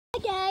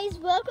guys,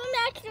 welcome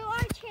back to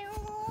our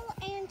channel,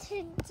 and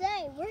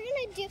today we're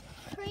gonna do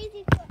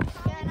crazy flips.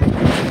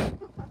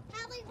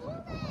 Hallie,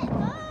 hold it!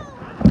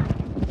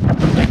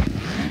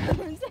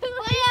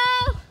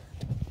 Oh!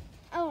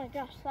 Oh my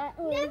gosh, that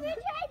was... Never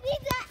tried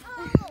these at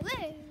home!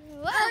 Okay,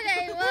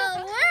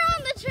 well, we're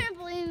on the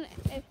trampoline,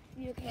 if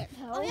you can't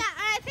tell. Oh yeah,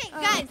 I think,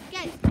 guys,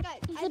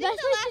 It's the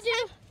best way to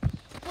do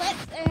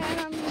flips, and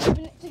I'm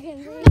giving it to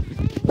Kenzie.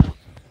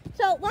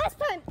 So last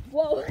time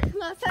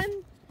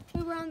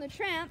we were on the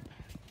tramp.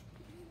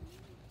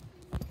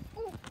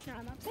 Oh, no,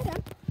 I'm upside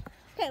down.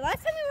 Okay,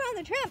 last time we were on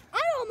the tramp,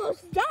 I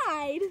almost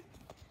died.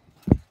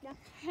 No.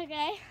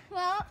 Okay,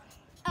 well,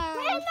 and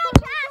my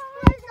cast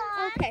was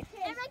on. Okay.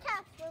 And my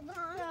cast was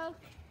on. So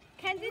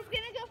Kenzie's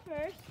gonna go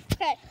first.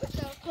 Okay,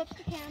 so flip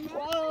the camera.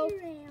 Whoa.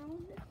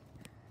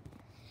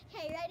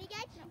 Okay, ready,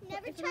 guys?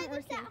 Never try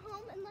this at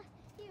home unless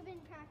you've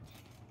been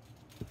practicing.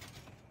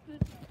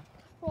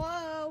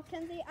 Whoa,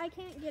 Kenzie, I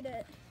can't get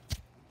it.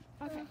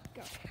 Okay,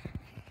 go.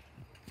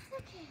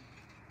 Okay.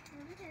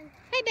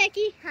 Hey,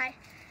 Becky. Hi.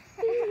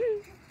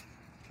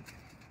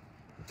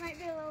 Might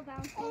be a little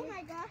bouncy. Oh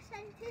my gosh,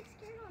 I'm too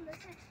scared on this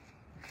side.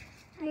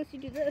 Unless you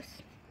do this.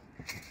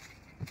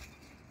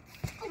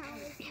 That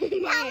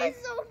was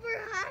super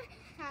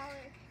high.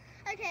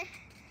 Okay,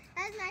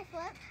 that's my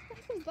flip.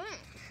 What was that?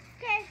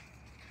 Okay.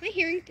 Am I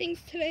hearing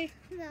things today?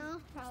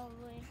 No.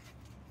 Probably.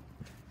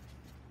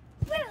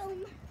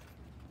 Boom.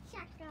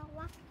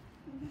 Shakalaka.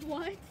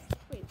 What?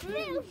 Wait.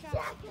 Boom.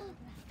 Shakalaka.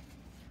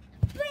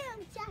 Boom.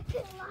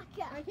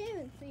 Shakalaka. I can't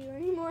even see you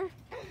anymore.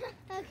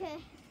 Okay.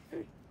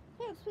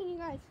 Hey, I'm spinning,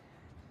 guys.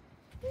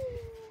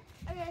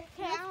 Okay,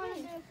 I want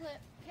to do a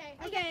flip.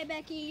 Okay,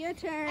 Becky, your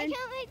turn. I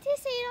can't wait to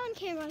see it on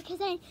camera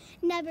because I've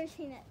never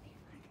seen it.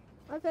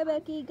 Okay,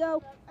 Becky,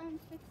 go. I'm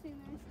fixing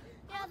this.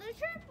 Yeah,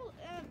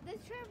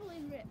 this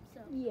trampoline ripped,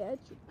 so. Yeah,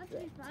 That's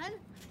be fun.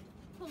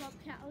 Pull up,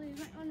 Callie. You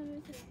might want to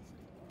move to this.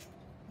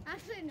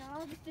 Actually, no,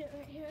 I'll just do it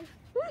right here.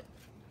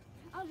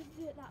 I'll just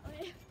do it that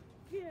way.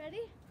 You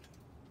ready?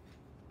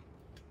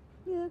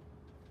 Yeah.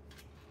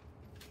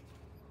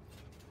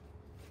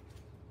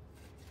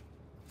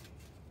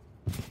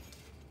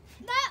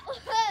 That was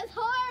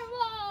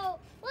horrible!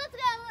 Let's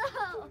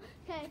go!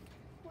 Okay,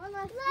 one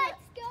last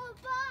Let's go,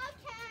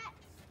 Bobcats!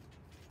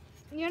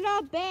 You're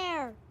not a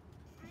bear.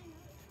 I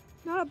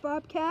know. Not a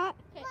bobcat.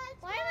 Okay.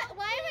 Let's Why am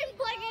I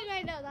plugging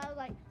my nose? I was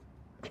like,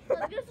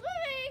 let's go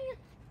swimming!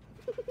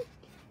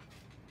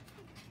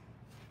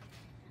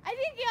 I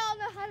think you all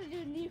know how to do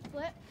a knee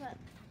flip, but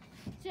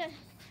so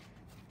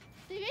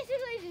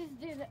basically just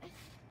do this.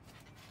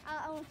 I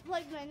almost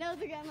plugged my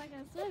nose again like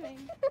I'm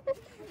swimming.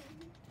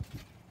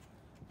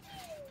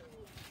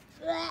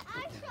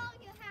 I'll show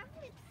you how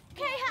it's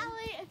Okay,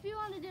 Hallie, if you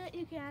want to do it,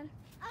 you can.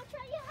 I'll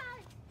show you how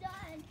it's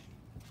done.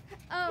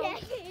 Oh,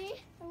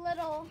 Becky.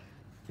 little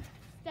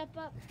step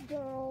up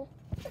girl.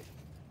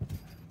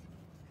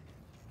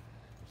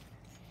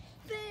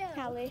 Boom.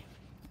 Hallie,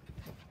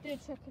 do a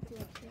trick if you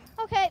want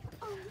to. Okay,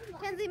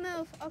 Kenzie,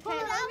 move. Okay,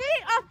 Hold I'm on.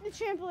 getting off the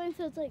trampoline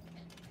so it's like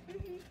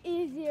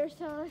easier.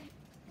 So,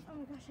 oh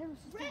my gosh, I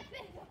almost just Rip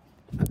it.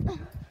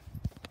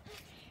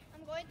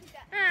 I'm going to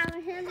get. Ah, my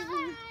hand is in.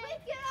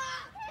 Wait, get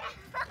off.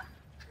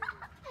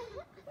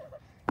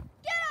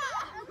 Get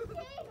off.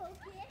 Okay.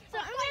 So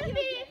I'm going to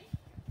be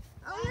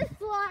on the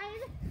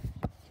slide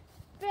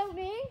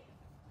filming.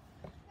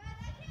 Guys,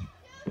 I can't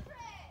do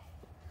tricks.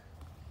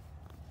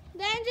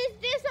 Then just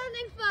do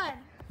something fun.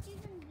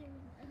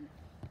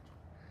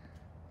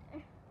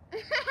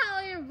 How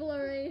you're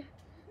blurry.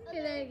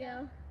 Okay, there you go.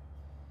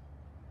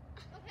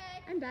 Okay.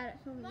 I'm bad at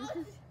filming. This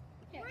is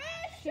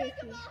Shake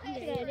shaky. them all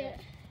Okay, head. I did it.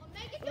 We'll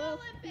make it to Whoa.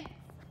 Olympics.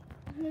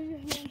 Move your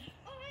hand.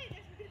 Oh, wait,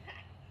 there's a good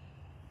back.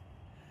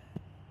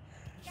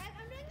 Guys,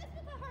 I'm doing this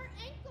with a hurt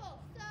ankle,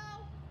 so.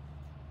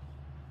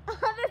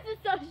 Oh, this is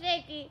so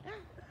shaky.